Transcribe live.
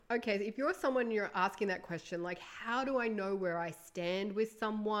Okay, if you're someone you're asking that question, like, how do I know where I stand with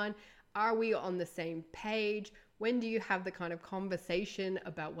someone? Are we on the same page? When do you have the kind of conversation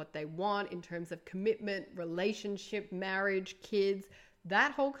about what they want in terms of commitment, relationship, marriage, kids,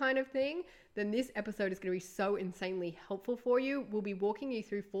 that whole kind of thing? Then this episode is going to be so insanely helpful for you. We'll be walking you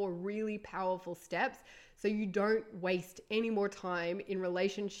through 4 really powerful steps so you don't waste any more time in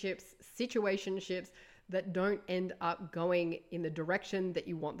relationships, situationships that don't end up going in the direction that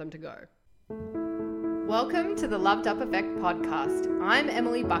you want them to go. Welcome to the Loved Up Effect podcast. I'm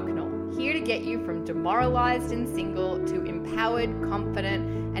Emily Bucknell, here to get you from demoralized and single to empowered,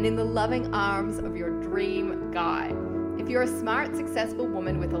 confident, and in the loving arms of your dream guy. If you're a smart, successful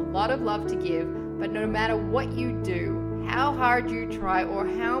woman with a lot of love to give, but no matter what you do, how hard you try, or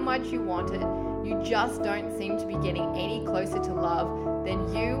how much you want it, you just don't seem to be getting any closer to love,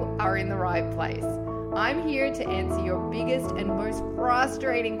 then you are in the right place. I'm here to answer your biggest and most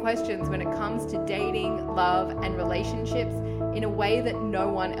frustrating questions when it comes to dating, love, and relationships in a way that no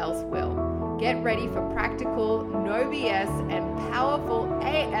one else will. Get ready for practical, no BS, and powerful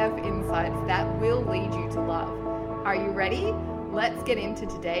AF insights that will lead you to love. Are you ready? Let's get into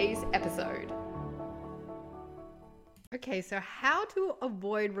today's episode. Okay, so how to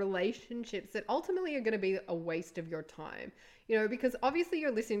avoid relationships that ultimately are going to be a waste of your time. Because obviously you're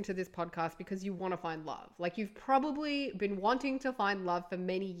listening to this podcast because you want to find love. Like, you've probably been wanting to find love for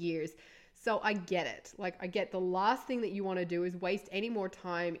many years. So I get it. Like, I get the last thing that you want to do is waste any more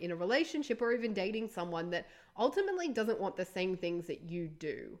time in a relationship or even dating someone that ultimately doesn't want the same things that you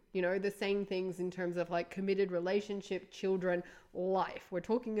do. The same things in terms of like committed relationship, children, life. We're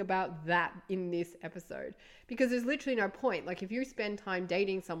talking about that in this episode because there's literally no point. Like, if you spend time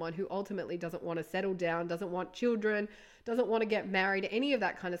dating someone who ultimately doesn't want to settle down, doesn't want children, doesn't want to get married, any of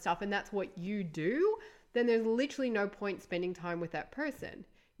that kind of stuff, and that's what you do, then there's literally no point spending time with that person,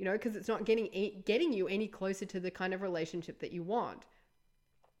 because it's not getting you any closer to the kind of relationship that you want.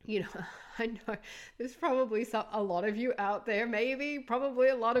 I know there's probably a lot of you out there, probably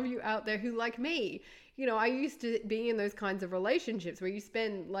a lot of you out there who, like me, I used to be in those kinds of relationships where you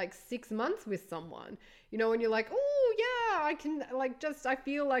spend like 6 months with someone, and you're like, oh yeah, I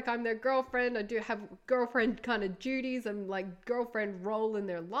feel like I'm their girlfriend. I do have girlfriend kind of duties and like girlfriend role in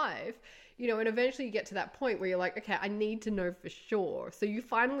their life, and eventually you get to that point where you're like, okay, I need to know for sure. So you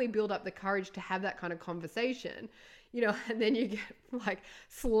finally build up the courage to have that kind of conversation, and then you get like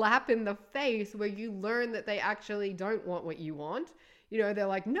slap in the face where you learn that they actually don't want what you want. They're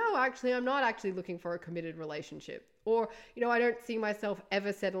like, no, actually, I'm not actually looking for a committed relationship. Or, I don't see myself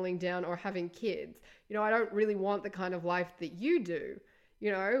ever settling down or having kids. I don't really want the kind of life that you do,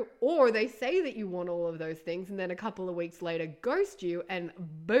 or they say that you want all of those things and then a couple of weeks later ghost you and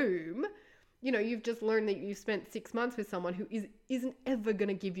boom, you've just learned that you've spent 6 months with someone who isn't ever going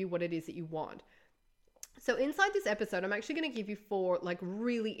to give you what it is that you want. So inside this episode, I'm actually going to give you 4 like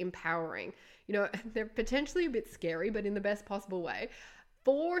really empowering, they're potentially a bit scary, but in the best possible way,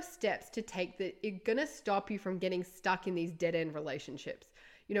 4 steps to take that are going to stop you from getting stuck in these dead end relationships,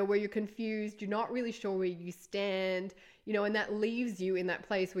 where you're confused, you're not really sure where you stand, and that leaves you in that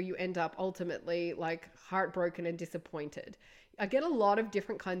place where you end up ultimately like heartbroken and disappointed. I get a lot of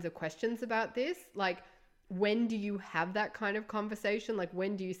different kinds of questions about this, like, when do you have that kind of conversation? Like,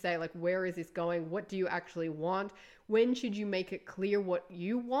 when do you say, like, where is this going? What do you actually want? When should you make it clear what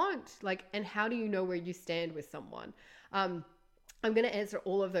you want? Like, and how do you know where you stand with someone? I'm going to answer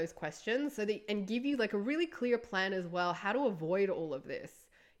all of those questions and give you like a really clear plan as well, how to avoid all of this.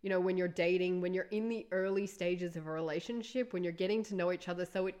 When you're dating, when you're in the early stages of a relationship, when you're getting to know each other,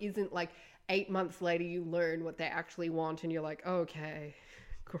 so it isn't like 8 months later you learn what they actually want and you're like, okay,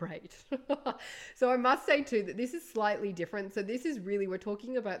 great. So I must say too that this is slightly different. So this is really, we're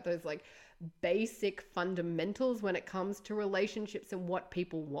talking about those like basic fundamentals when it comes to relationships and what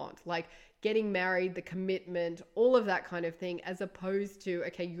people want, like getting married, the commitment, all of that kind of thing, as opposed to,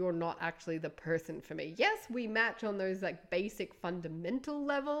 okay, you're not actually the person for me. Yes, we match on those like basic fundamental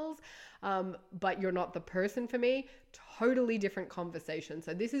levels, but you're not the person for me. Totally different conversation.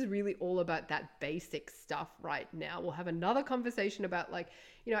 So this is really all about that basic stuff right now. We'll have another conversation about like,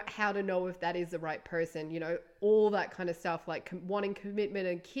 how to know if that is the right person, all that kind of stuff, like wanting commitment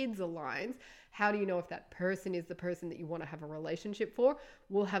and kids aligns. How do you know if that person is the person that you want to have a relationship for?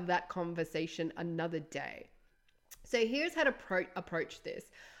 We'll have that conversation another day. So here's how to approach this.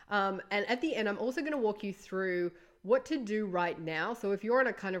 And at the end, I'm also going to walk you through what to do right now. So if you're in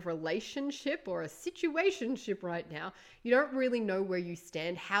a kind of relationship or a situationship right now, you don't really know where you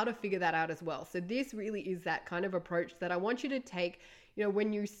stand, how to figure that out as well. So this really is that kind of approach that I want you to take,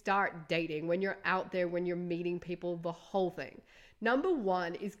 when you start dating, when you're out there, when you're meeting people, the whole thing. Number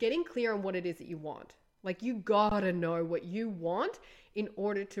one is getting clear on what it is that you want. Like, you gotta know what you want in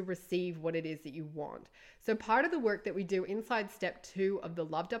order to receive what it is that you want. So part of the work that we do inside step 2 of the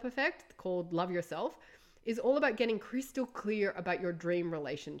Loved Up Effect, called Love Yourself, is all about getting crystal clear about your dream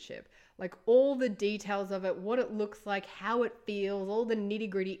relationship. Like, all the details of it, what it looks like, how it feels, all the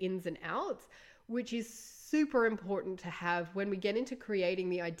nitty-gritty ins and outs, which is super important to have when we get into creating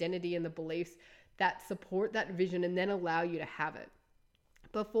the identity and the beliefs that support that vision and then allow you to have it.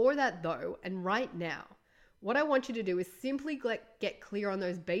 Before that though, and right now, what I want you to do is simply get clear on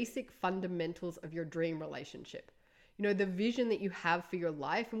those basic fundamentals of your dream relationship. You know, the vision that you have for your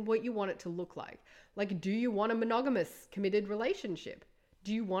life and what you want it to look like. Like, do you want a monogamous, committed relationship?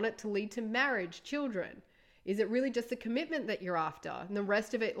 Do you want it to lead to marriage, children? Is it really just a commitment that you're after? And the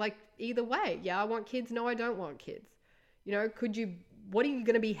rest of it, like, either way. Yeah, I want kids. No, I don't want kids. You know, what are you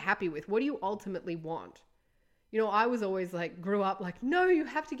going to be happy with? What do you ultimately want? You know, I was always like, grew up like, no, you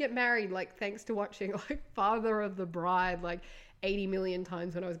have to get married. Like, thanks to watching like Father of the Bride, like 80 million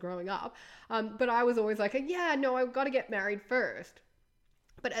times when I was growing up. But I was always like, yeah, no, I've got to get married first.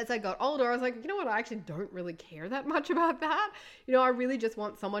 But as I got older, I was like, you know what? I actually don't really care that much about that. You know, I really just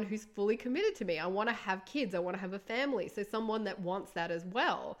want someone who's fully committed to me. I want to have kids. I want to have a family. So someone that wants that as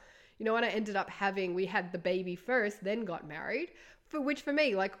well. You know, and I ended up we had the baby first, then got married, which for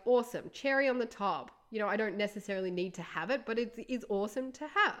me, like, awesome. Cherry on the top. You know, I don't necessarily need to have it, but it is awesome to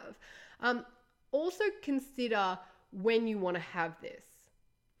have. Also consider when you want to have this.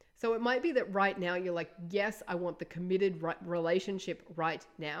 So it might be that right now you're like, yes, I want the committed relationship right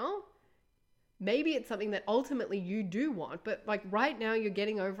now. Maybe it's something that ultimately you do want, but like right now you're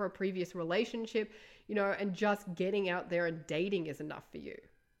getting over a previous relationship, you know, and just getting out there and dating is enough for you.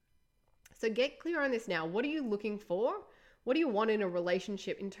 So get clear on this now. What are you looking for? What do you want in a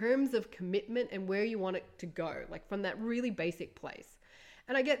relationship in terms of commitment and where you want it to go? Like, from that really basic place.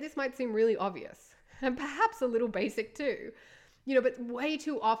 And I get this might seem really obvious and perhaps a little basic too, you know, but way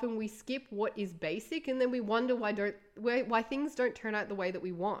too often we skip what is basic and then we wonder why things don't turn out the way that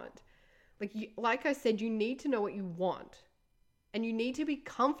we want. Like I said, you need to know what you want and you need to be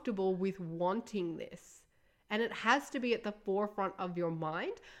comfortable with wanting this. And it has to be at the forefront of your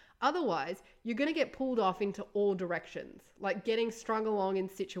mind. Otherwise, you're going to get pulled off into all directions, like getting strung along in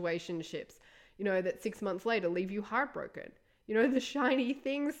situationships, you know, that 6 months later leave you heartbroken. You know, the shiny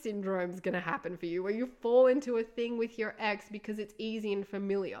thing syndrome is going to happen for you, where you fall into a thing with your ex because it's easy and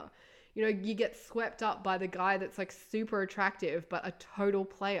familiar. You know, you get swept up by the guy that's like super attractive, but a total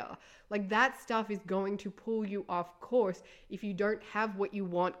player. Like, that stuff is going to pull you off course if you don't have what you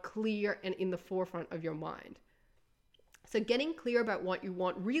want clear and in the forefront of your mind. So getting clear about what you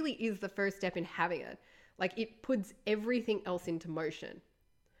want really is the first step in having it. Like, it puts everything else into motion.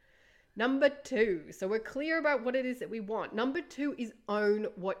 Number 2, so we're clear about what it is that we want. Number 2 is own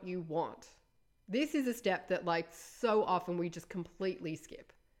what you want. This is a step that like so often we just completely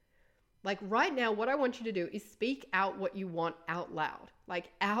skip. Like, right now, what I want you to do is speak out what you want out loud.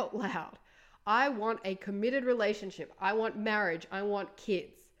 Like, out loud. I want a committed relationship. I want marriage. I want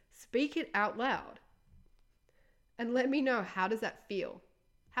kids. Speak it out loud. And let me know, how does that feel?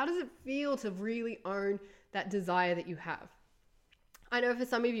 How does it feel to really own that desire that you have? I know for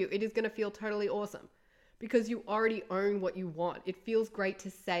some of you, it is going to feel totally awesome because you already own what you want. It feels great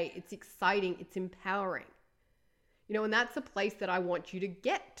to say. It's exciting. It's empowering. You know, and that's a place that I want you to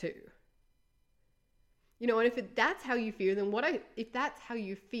get to. You know, and if that's how you feel, then if that's how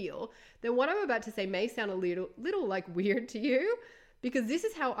you feel, then what I'm about to say may sound a little like weird to you, because this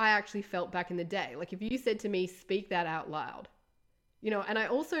is how I actually felt back in the day. Like, if you said to me, speak that out loud, you know, and I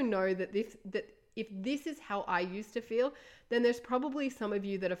also know that if this is how I used to feel, then there's probably some of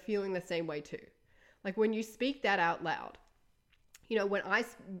you that are feeling the same way too. Like, when you speak that out loud, you know, when I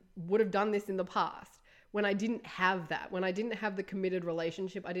would have done this in the past, when I didn't have that, when I didn't have the committed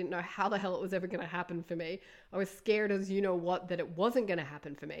relationship, I didn't know how the hell it was ever going to happen for me. I was scared as you know what, that it wasn't going to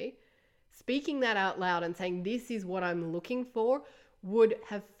happen for me. Speaking that out loud and saying, this is what I'm looking for, would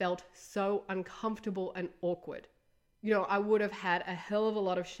have felt so uncomfortable and awkward. You know, I would have had a hell of a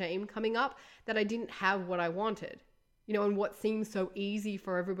lot of shame coming up that I didn't have what I wanted, you know, and what seemed so easy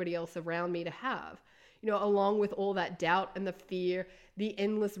for everybody else around me to have, you know, along with all that doubt and the fear, the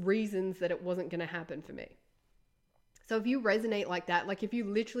endless reasons that it wasn't going to happen for me. So if you resonate like that, like if you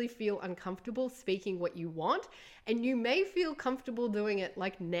literally feel uncomfortable speaking what you want, and you may feel comfortable doing it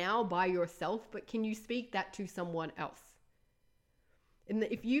like now by yourself, but can you speak that to someone else? And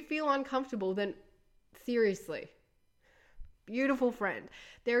if you feel uncomfortable, then seriously, beautiful friend,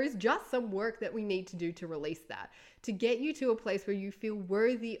 there is just some work that we need to do to release that, to get you to a place where you feel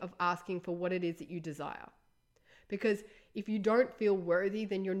worthy of asking for what it is that you desire. Because if you don't feel worthy,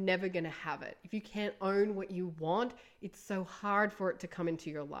 then you're never going to have it. If you can't own what you want, it's so hard for it to come into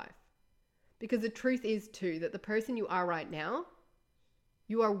your life. Because the truth is too, that the person you are right now,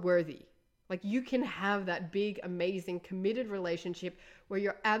 you are worthy. Like you can have that big, amazing, committed relationship where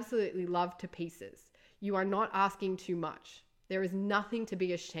you're absolutely loved to pieces. You are not asking too much. There is nothing to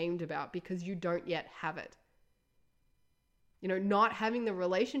be ashamed about because you don't yet have it. You know, not having the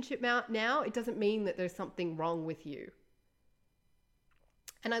relationship now, it doesn't mean that there's something wrong with you.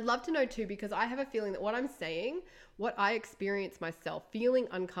 And I'd love to know too, because I have a feeling that what I'm saying, what I experience myself, feeling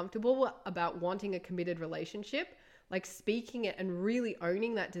uncomfortable about wanting a committed relationship, like speaking it and really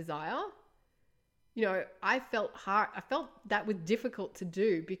owning that desire, you know, I felt that was difficult to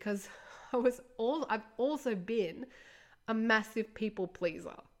do because I've also been a massive people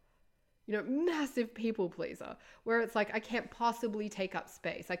pleaser. You know, massive people pleaser, where it's like, I can't possibly take up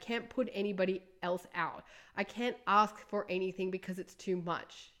space. I can't put anybody else out. I can't ask for anything because it's too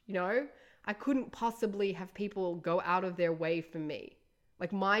much. You know, I couldn't possibly have people go out of their way for me.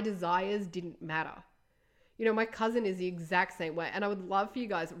 Like my desires didn't matter. You know, my cousin is the exact same way. And I would love for you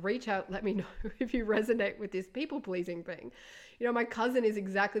guys, reach out, let me know if you resonate with this people pleasing thing. You know, my cousin is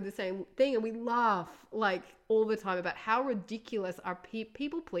exactly the same thing. And we laugh like all the time about how ridiculous our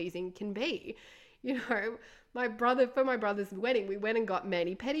people pleasing can be. You know, for my brother's wedding, we went and got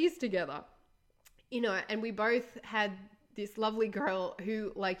mani-pedis together. You know, and we both had this lovely girl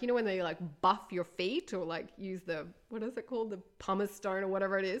who, like, you know, when they like buff your feet or like use the, what is it called? The pumice stone or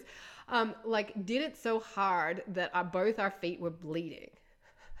whatever it is. Like did it so hard that both our feet were bleeding.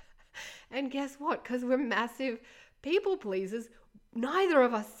 And guess what? Because we're massive people pleasers, neither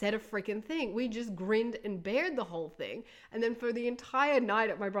of us said a freaking thing. We just grinned and bared the whole thing. And then for the entire night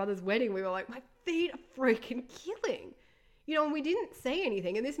at my brother's wedding, we were like, my feet are freaking killing. You know, and we didn't say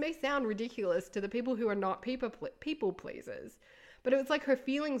anything. And this may sound ridiculous to the people who are not people pleasers, but it was like her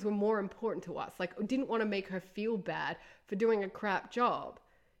feelings were more important to us. Like, didn't want to make her feel bad for doing a crap job.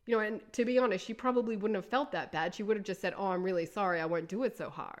 You know, and to be honest, she probably wouldn't have felt that bad. She would have just said, oh, I'm really sorry. I won't do it so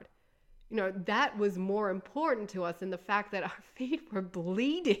hard. You know, that was more important to us than the fact that our feet were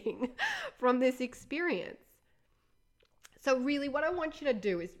bleeding from this experience. So really what I want you to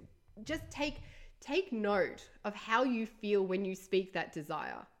do is just take note of how you feel when you speak that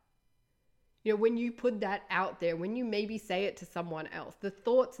desire. You know, when you put that out there, when you maybe say it to someone else, the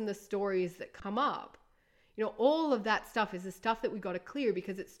thoughts and the stories that come up, you know, all of that stuff is the stuff that we got to clear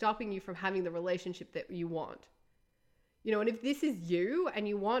because it's stopping you from having the relationship that you want. You know, and if this is you and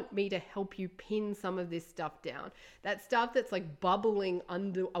you want me to help you pin some of this stuff down, that stuff that's like bubbling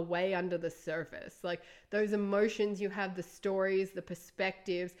away under the surface, like those emotions you have, the stories, the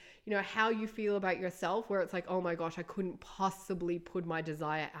perspectives, you know, how you feel about yourself, where it's like, oh my gosh, I couldn't possibly put my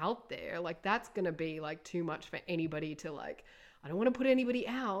desire out there. Like that's going to be like too much for anybody to like, I don't want to put anybody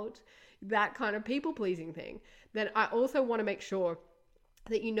out, that kind of people pleasing thing. Then I also want to make sure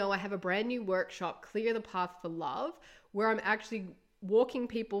that, you know, I have a brand new workshop, Clear the Path for Love, where I'm actually walking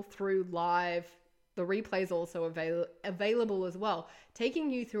people through live. The replay is also available as well, taking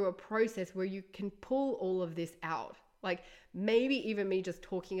you through a process where you can pull all of this out. Like maybe even me just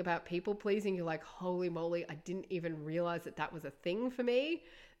talking about people pleasing, you're like, holy moly, I didn't even realize that that was a thing for me.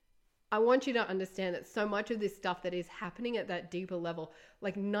 I want you to understand that so much of this stuff that is happening at that deeper level,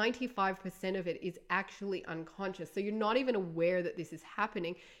 like 95% of it is actually unconscious. So you're not even aware that this is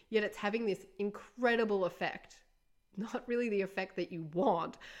happening, yet it's having this incredible effect. Not really the effect that you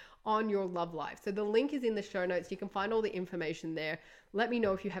want on your love life. So the link is in the show notes. You can find all the information there. Let me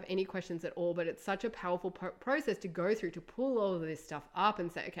know if you have any questions at all, but it's such a powerful process to go through to pull all of this stuff up and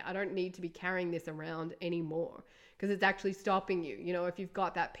say, okay, I don't need to be carrying this around anymore because it's actually stopping you. You know, if you've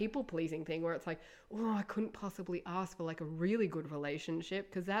got that people pleasing thing where it's like, oh, I couldn't possibly ask for like a really good relationship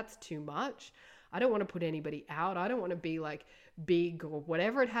because that's too much. I don't want to put anybody out. I don't want to be like big or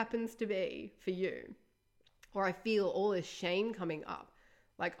whatever it happens to be for you. Or I feel all this shame coming up.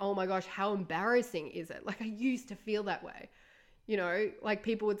 Like, oh my gosh, how embarrassing is it? Like I used to feel that way. You know, like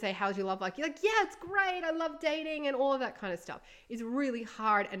people would say, how's your love life? You're like, yeah, it's great. I love dating and all of that kind of stuff. It's really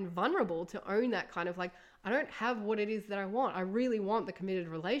hard and vulnerable to own that kind of like, I don't have what it is that I want. I really want the committed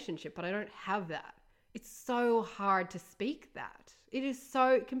relationship, but I don't have that. It's so hard to speak that.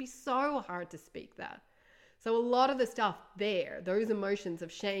 It can be so hard to speak that. So a lot of the stuff there, those emotions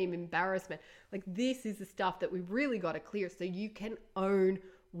of shame, embarrassment, like this is the stuff that we've really got to clear so you can own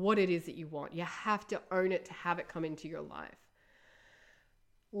what it is that you want. You have to own it to have it come into your life.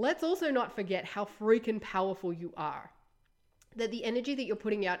 Let's also not forget how freaking powerful you are. that the energy that you're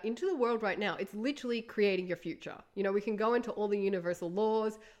putting out into the world right now, it's literally creating your future. You know, we can go into all the universal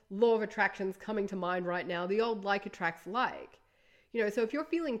laws, law of attractions coming to mind right now, the old like attracts like. You know, so if you're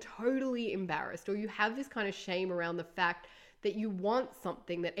feeling totally embarrassed or you have this kind of shame around the fact that you want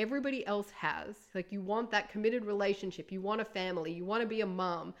something that everybody else has, like you want that committed relationship, you want a family, you want to be a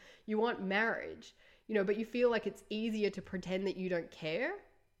mom, you want marriage, you know, but you feel like it's easier to pretend that you don't care,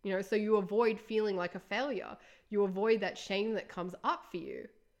 you know, so you avoid feeling like a failure. You avoid that shame that comes up for you,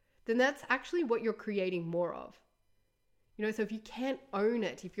 then that's actually what you're creating more of. You know, so if you can't own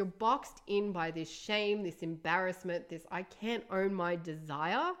it, if you're boxed in by this shame, this embarrassment, this I can't own my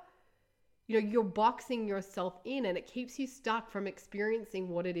desire, you know, you're boxing yourself in and it keeps you stuck from experiencing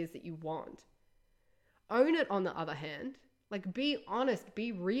what it is that you want. Own it, on the other hand, like be honest,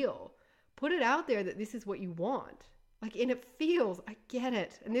 be real, put it out there that this is what you want. Like, and it feels, I get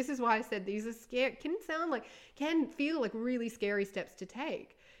it. And this is why I said these are scary, can feel like really scary steps to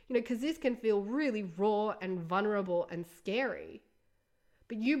take, you know, because this can feel really raw and vulnerable and scary.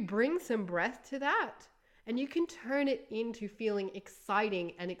 But you bring some breath to that and you can turn it into feeling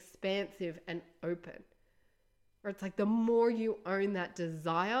exciting and expansive and open. Or it's like the more you own that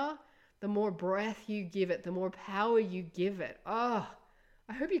desire, the more breath you give it, the more power you give it. Oh,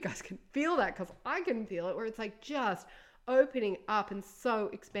 I hope you guys can feel that, because I can feel it, where it's like just opening up and so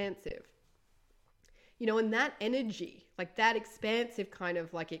expansive. You know, and that energy, like that expansive kind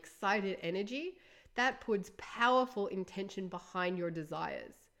of like excited energy, that puts powerful intention behind your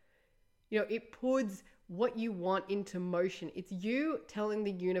desires. You know, it puts what you want into motion. It's you telling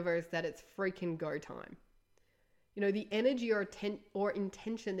the universe that it's freaking go time. You know, the energy or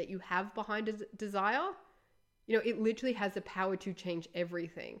intention that you have behind a desire, you know, it literally has the power to change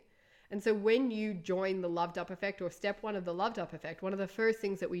everything. And so when you join the Loved Up Effect, or step one of the Loved Up Effect, one of the first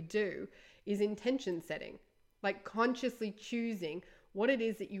things that we do is intention setting, like consciously choosing what it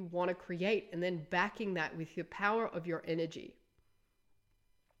is that you want to create and then backing that with the power of your energy.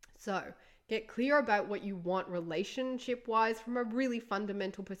 So get clear about what you want relationship-wise from a really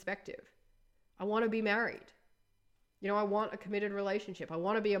fundamental perspective. I want to be married. You know, I want a committed relationship. I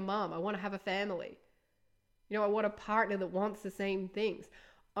want to be a mom. I want to have a family. You know, I want a partner that wants the same things.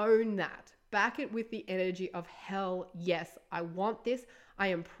 Own that. Back it with the energy of hell yes, I want this. I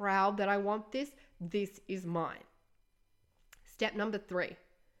am proud that I want this. This is mine. Step number 3,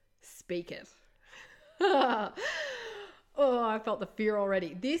 speak it. Oh, I felt the fear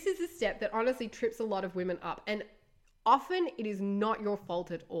already. This is a step that honestly trips a lot of women up, and often it is not your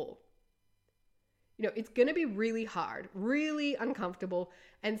fault at all. You know, it's going to be really hard, really uncomfortable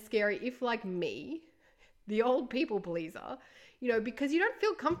and scary if, like me, the old people pleaser, you know, because you don't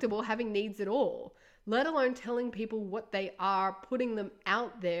feel comfortable having needs at all, let alone telling people what they are, putting them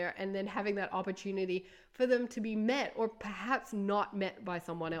out there, and then having that opportunity for them to be met or perhaps not met by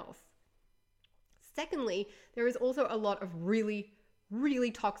someone else. Secondly, there is also a lot of really,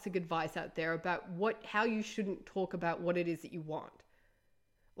 really toxic advice out there about how you shouldn't talk about what it is that you want.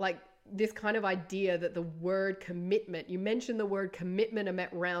 Like this kind of idea that the word commitment, you mention the word commitment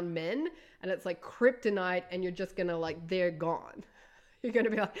around men and it's like kryptonite, and you're just gonna like, they're gone. You're gonna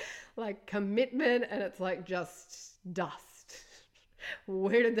be like commitment, and it's like just dust.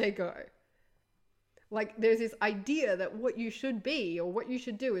 Where did they go? Like there's this idea that what you should be or what you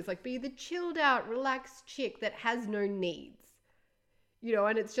should do is like be the chilled out, relaxed chick that has no needs. You know,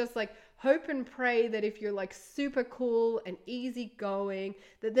 and it's just like hope and pray that if you're like super cool and easygoing,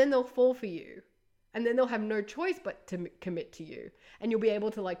 that then they'll fall for you. And then they'll have no choice but to commit to you. And you'll be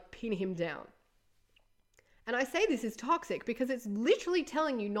able to like pin him down. And I say this is toxic because it's literally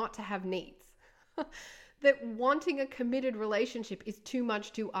telling you not to have needs. That wanting a committed relationship is too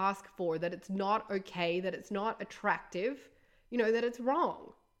much to ask for, that it's not okay, that it's not attractive, you know, that it's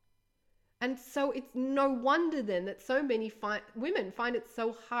wrong. And so it's no wonder then that so many women find it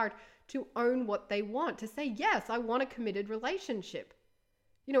so hard to own what they want, to say, yes, I want a committed relationship.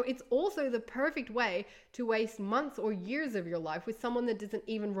 You know, it's also the perfect way to waste months or years of your life with someone that doesn't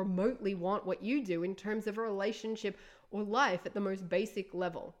even remotely want what you do in terms of a relationship or life at the most basic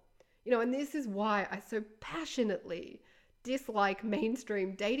level. You know, and this is why I so passionately dislike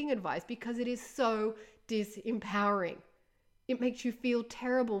mainstream dating advice, because it is so disempowering. It makes you feel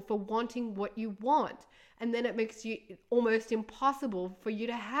terrible for wanting what you want. And then it makes you almost impossible for you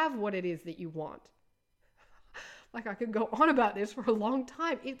to have what it is that you want. Like I could go on about this for a long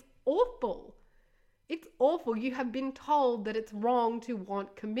time. It's awful. It's awful. You have been told that it's wrong to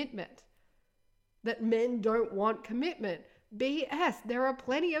want commitment. That men don't want commitment. BS. There are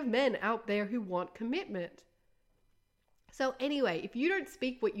plenty of men out there who want commitment. So anyway, if you don't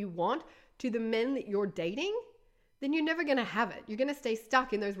speak what you want to the men that you're dating, then you're never going to have it. You're going to stay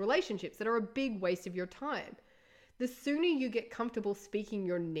stuck in those relationships that are a big waste of your time. The sooner you get comfortable speaking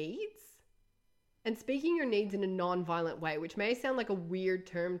your needs, and speaking your needs in a non-violent way, which may sound like a weird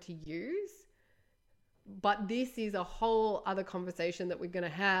term to use, but this is a whole other conversation that we're going to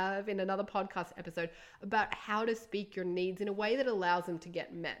have in another podcast episode about how to speak your needs in a way that allows them to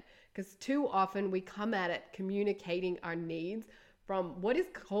get met. Because too often we come at it communicating our needs from what is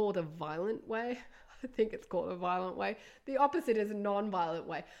called a violent way. I think it's called a violent way. The opposite is a non-violent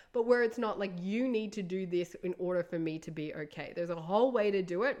way, but where it's not like you need to do this in order for me to be okay. There's a whole way to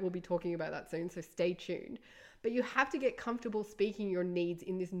do it. We'll be talking about that soon, so stay tuned. But you have to get comfortable speaking your needs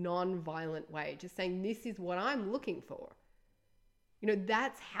in this non-violent way, just saying, this is what I'm looking for.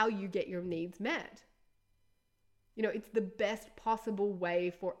 That's how you get your needs met. It's the best possible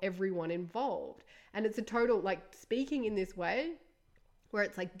way for everyone involved. And it's a total, speaking in this way where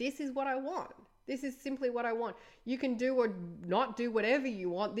it's like, this is what I want. This is simply what I want. You can do or not do whatever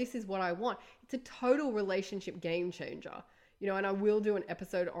you want. This is what I want. It's a total relationship game changer. And I will do an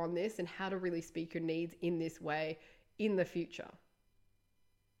episode on this and how to really speak your needs in this way in the future.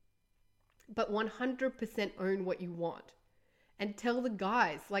 But 100% own what you want. And tell the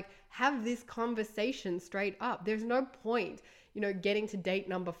guys, have this conversation straight up. There's no point, getting to date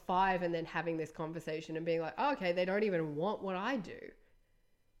number 5 and then having this conversation and being like, oh, okay, they don't even want what I do.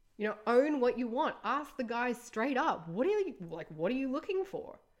 Own what you want. Ask the guys straight up. What are you looking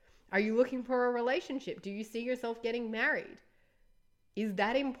for? Are you looking for a relationship? Do you see yourself getting married? Is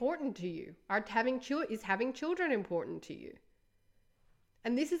that important to you? Is having children important to you?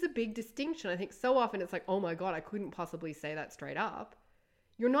 And this is a big distinction. I think so often it's like, oh my God, I couldn't possibly say that straight up.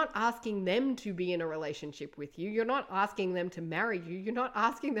 You're not asking them to be in a relationship with you. You're not asking them to marry you. You're not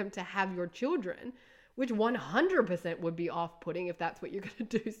asking them to have your children, which 100% would be off-putting if that's what you're going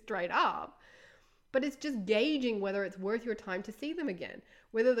to do straight up. But it's just gauging whether it's worth your time to see them again,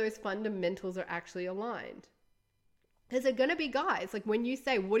 whether those fundamentals are actually aligned. Because there are going to be guys, when you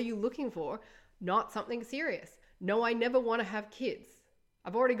say, what are you looking for? Not something serious. No, I never want to have kids.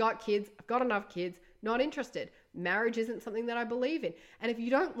 I've already got kids. I've got enough kids. Not interested. Marriage isn't something that I believe in. And if you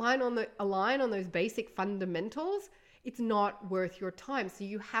don't align on those basic fundamentals, it's not worth your time. So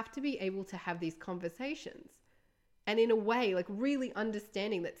you have to be able to have these conversations. And in a way, really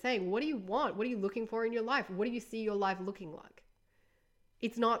understanding that, saying, what do you want? What are you looking for in your life? What do you see your life looking like?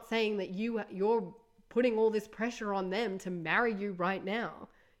 It's not saying that you're putting all this pressure on them to marry you right now.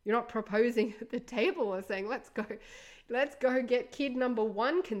 You're not proposing at the table or saying, let's go get kid number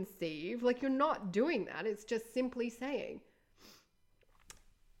 1 conceived. You're not doing that. It's just simply saying,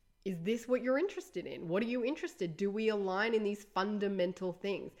 is this what you're interested in? What are you interested? Do we align in these fundamental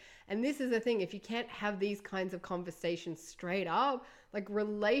things? And this is the thing, if you can't have these kinds of conversations straight up,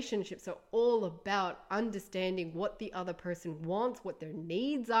 relationships are all about understanding what the other person wants, what their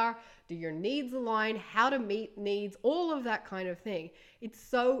needs are. Do your needs align? How to meet needs? All of that kind of thing. It's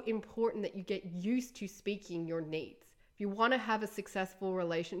so important that you get used to speaking your needs. If you want to have a successful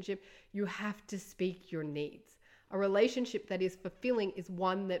relationship, you have to speak your needs. A relationship that is fulfilling is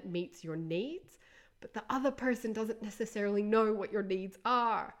one that meets your needs, but the other person doesn't necessarily know what your needs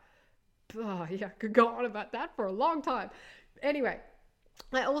are. Oh, yeah, I could go on about that for a long time. Anyway,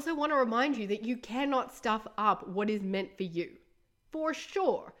 I also want to remind you that you cannot stuff up what is meant for you. For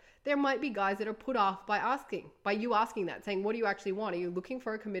sure, there might be guys that are put off by you asking that, saying, what do you actually want? Are you looking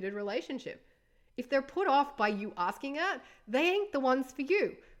for a committed relationship? If they're put off by you asking that, they ain't the ones for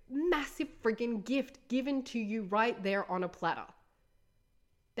you. Massive friggin' gift given to you right there on a platter.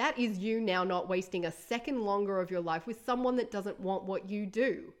 That is you now not wasting a second longer of your life with someone that doesn't want what you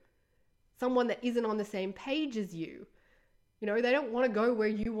do. Someone that isn't on the same page as you. They don't want to go where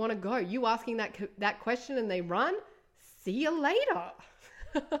you want to go. You asking that question and they run, see you later.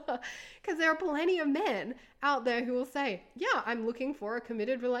 Because there are plenty of men out there who will say, yeah, I'm looking for a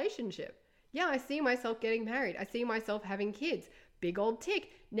committed relationship. Yeah, I see myself getting married. I see myself having kids. Big old tick.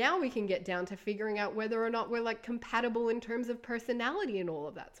 Now we can get down to figuring out whether or not we're compatible in terms of personality and all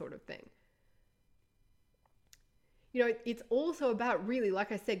of that sort of thing. It's also about really,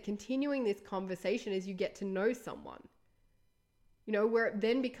 like I said, continuing this conversation as you get to know someone. Where it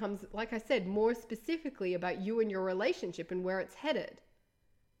then becomes, like I said, more specifically about you and your relationship and where it's headed.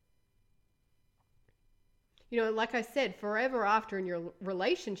 Like I said, forever after in your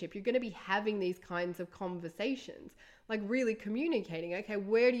relationship, you're going to be having these kinds of conversations, really communicating. Okay,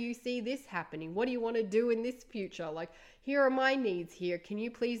 where do you see this happening? What do you want to do in this future? Here are my needs here. Can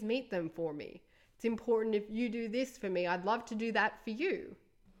you please meet them for me? It's important if you do this for me. I'd love to do that for you.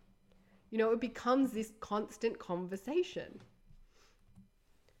 It becomes this constant conversation.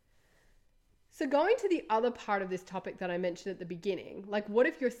 So going to the other part of this topic that I mentioned at the beginning, like what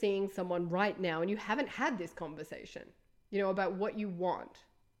if you're seeing someone right now and you haven't had this conversation, about what you want,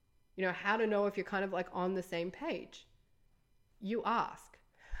 how to know if you're kind of like on the same page? You ask.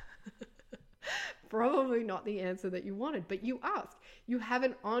 Probably not the answer that you wanted, but you ask. You have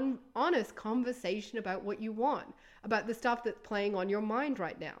an honest conversation about what you want, about the stuff that's playing on your mind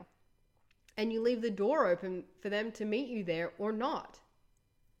right now. And you leave the door open for them to meet you there or not.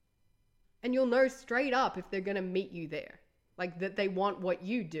 And you'll know straight up if they're going to meet you there, like that they want what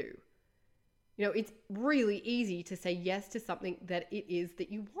you do. It's really easy to say yes to something that it is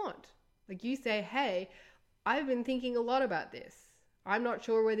that you want. Like you say, hey, I've been thinking a lot about this. I'm not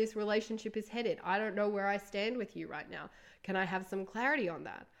sure where this relationship is headed. I don't know where I stand with you right now. Can I have some clarity on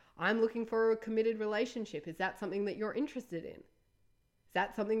that? I'm looking for a committed relationship. Is that something that you're interested in? Is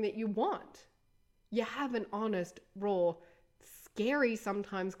that something that you want? You have an honest, raw, scary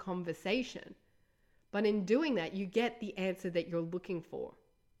sometimes conversation. But in doing that, you get the answer that you're looking for.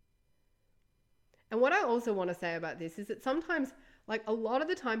 And what I also want to say about this is that sometimes, like a lot of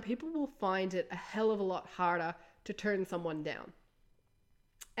the time, people will find it a hell of a lot harder to turn someone down.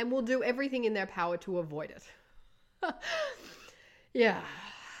 And will do everything in their power to avoid it. Yeah,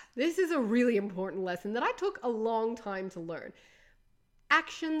 this is a really important lesson that I took a long time to learn.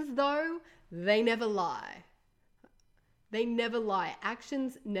 Actions, though, they never lie. They never lie.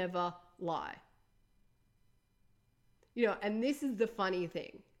 Actions never lie. And this is the funny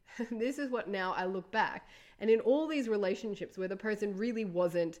thing. This is what now I look back. And in all these relationships where the person really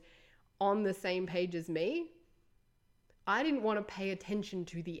wasn't on the same page as me, I didn't want to pay attention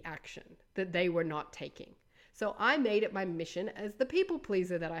to the action that they were not taking. So I made it my mission as the people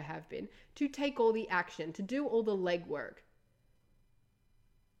pleaser that I have been to take all the action, to do all the legwork.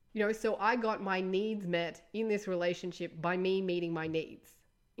 So I got my needs met in this relationship by me meeting my needs.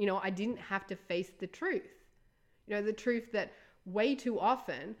 I didn't have to face the truth. The truth that way too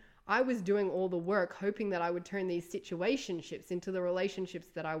often I was doing all the work hoping that I would turn these situationships into the relationships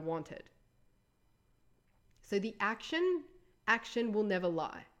that I wanted. So the action will never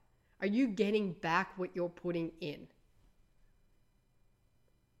lie. Are you getting back what you're putting in?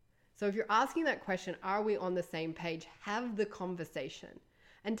 So if you're asking that question, are we on the same page? Have the conversation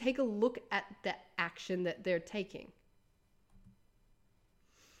and take a look at the action that they're taking.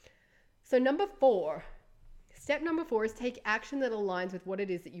 So step number 4 is take action that aligns with what it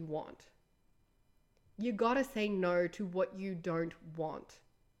is that you want. You gotta say no to what you don't want.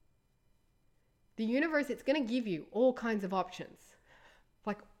 The universe, it's going to give you all kinds of options.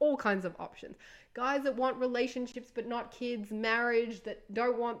 Like all kinds of options. Guys that want relationships but not kids, marriage, that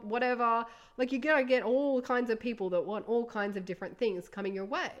don't want whatever. Like you're going to get all kinds of people that want all kinds of different things coming your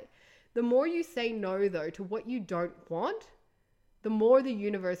way. The more you say no, though, to what you don't want, the more the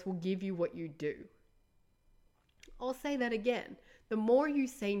universe will give you what you do. I'll say that again. The more you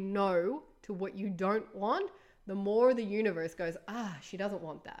say no to what you don't want, the more the universe goes, she doesn't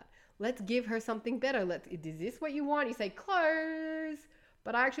want that. Let's give her something better. Is this what you want? You say, close.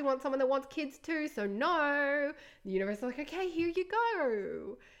 But I actually want someone that wants kids too, so no. The universe is like, okay, here you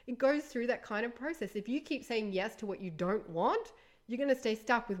go. It goes through that kind of process. If you keep saying yes to what you don't want, you're going to stay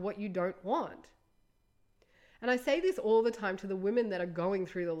stuck with what you don't want. And I say this all the time to the women that are going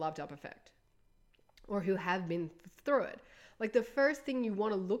through the loved up effect or who have been through it. Like the first thing you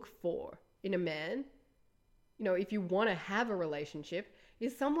want to look for in a man, if you want to have a relationship,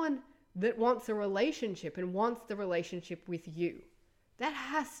 is someone that wants a relationship and wants the relationship with you. That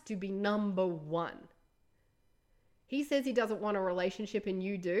has to be number 1. He says he doesn't want a relationship and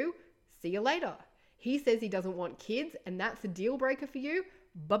you do. See you later. He says he doesn't want kids and that's a deal breaker for you.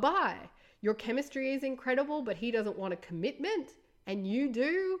 Bye-bye. Your chemistry is incredible, but he doesn't want a commitment and you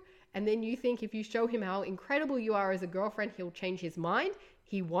do. And then you think if you show him how incredible you are as a girlfriend, he'll change his mind.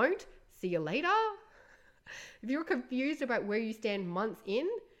 He won't. See you later. If you're confused about where you stand months in,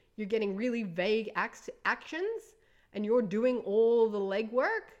 you're getting really vague actions, and you're doing all the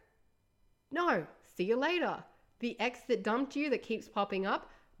legwork, no, see you later. The ex that dumped you that keeps popping up,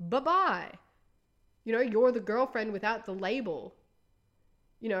 bye-bye. You're the girlfriend without the label,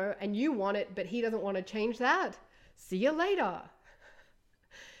 and you want it, but he doesn't want to change that. See you later.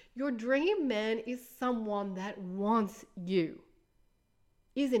 Your dream man is someone that wants you,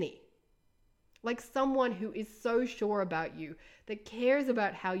 isn't he? Like someone who is so sure about you, that cares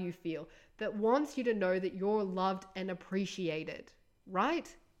about how you feel, that wants you to know that you're loved and appreciated,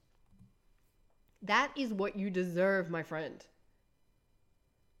 right? That is what you deserve, my friend.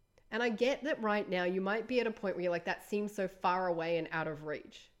 And I get that right now you might be at a point where you're like, that seems so far away and out of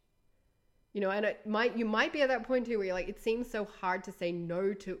reach. And you might be at that point too where you're like, it seems so hard to say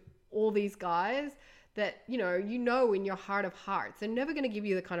no to all these guys that, you know in your heart of hearts, they're never going to give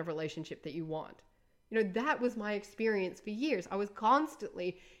you the kind of relationship that you want. That was my experience for years. I was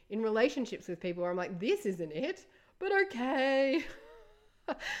constantly in relationships with people where I'm like, this isn't it, but okay.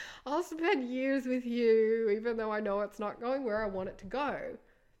 I'll spend years with you, even though I know it's not going where I want it to go.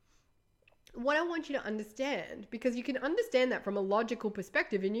 What I want you to understand, because you can understand that from a logical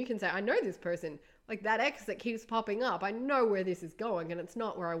perspective, and you can say, I know this person, like that ex that keeps popping up, I know where this is going and it's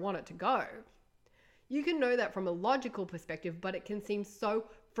not where I want it to go. You can know that from a logical perspective, but it can seem so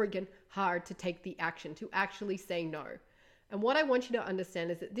friggin' hard to take the action, to actually say no. And what I want you to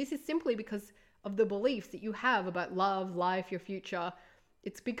understand is that this is simply because of the beliefs that you have about love, life, your future.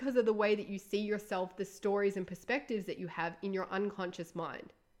 It's because of the way that you see yourself, the stories and perspectives that you have in your unconscious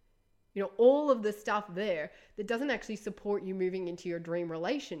mind. All of the stuff there that doesn't actually support you moving into your dream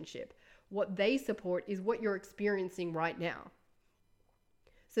relationship. What they support is what you're experiencing right now.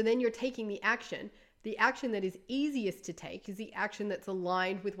 So then you're taking the action. The action that is easiest to take is the action that's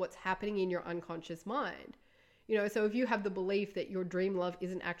aligned with what's happening in your unconscious mind. So if you have the belief that your dream love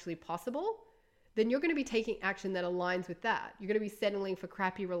isn't actually possible, then you're going to be taking action that aligns with that. You're going to be settling for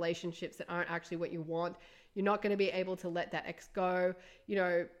crappy relationships that aren't actually what you want. You're not going to be able to let that ex go,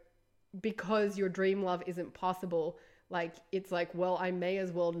 because your dream love isn't possible. Like, it's like, well, I may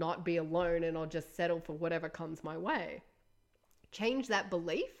as well not be alone and I'll just settle for whatever comes my way. Change that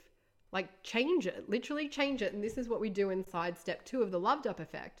belief. Like, change it, literally change it. And this is what we do inside step 2 of the Loved Up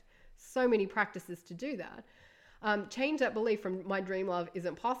effect. So many practices to do that. Change that belief from my dream love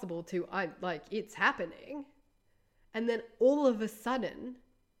isn't possible to it's happening. And then all of a sudden,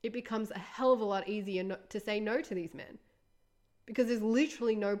 it becomes a hell of a lot easier to say no to these men. Because there's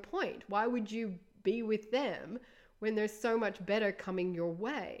literally no point. Why would you be with them when there's so much better coming your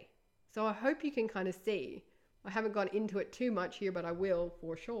way? So I hope you can kind of see. I haven't gone into it too much here, but I will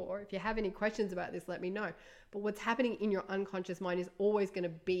for sure. If you have any questions about this, let me know. But what's happening in your unconscious mind is always going to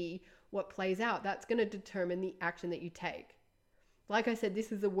be what plays out. That's going to determine the action that you take. Like I said,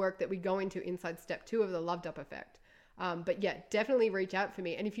 this is the work that we go into inside step 2 of the Loved Up effect. But yeah, definitely reach out for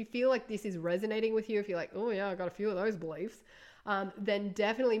me. And if you feel like this is resonating with you, if you're like, oh yeah, I got a few of those beliefs, then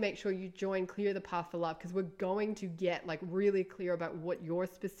definitely make sure you join Clear the Path for Love, because we're going to get really clear about what your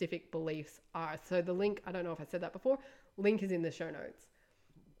specific beliefs are. So the link, I don't know if I said that before, link is in the show notes.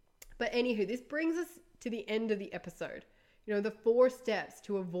 But anywho, this brings us to the end of the episode. The 4 steps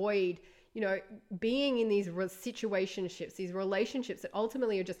to avoid, being in these situationships, these relationships that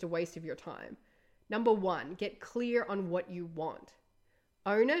ultimately are just a waste of your time. Number 1, get clear on what you want.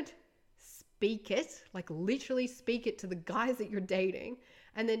 Own it. Speak it, literally speak it to the guys that you're dating,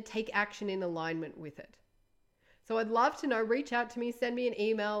 and then take action in alignment with it. So I'd love to know, reach out to me, send me an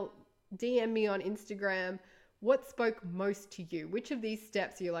email, DM me on Instagram. What spoke most to you? Which of these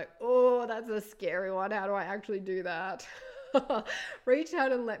steps are you like, oh, that's a scary one. How do I actually do that? Reach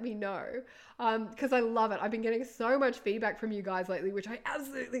out and let me know, because I love it. I've been getting so much feedback from you guys lately, which I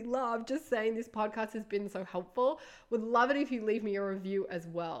absolutely love. Just saying this podcast has been so helpful. Would love it if you leave me a review as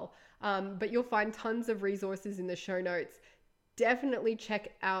well. But you'll find tons of resources in the show notes. Definitely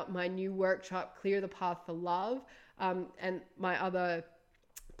check out my new workshop, Clear the Path for Love, and my other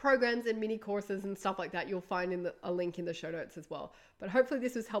programs and mini courses and stuff like that. You'll find a link in the show notes as well. But hopefully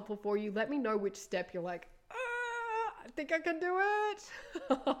this was helpful for you. Let me know which step you're like, I think I can do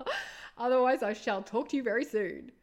it. Otherwise, I shall talk to you very soon.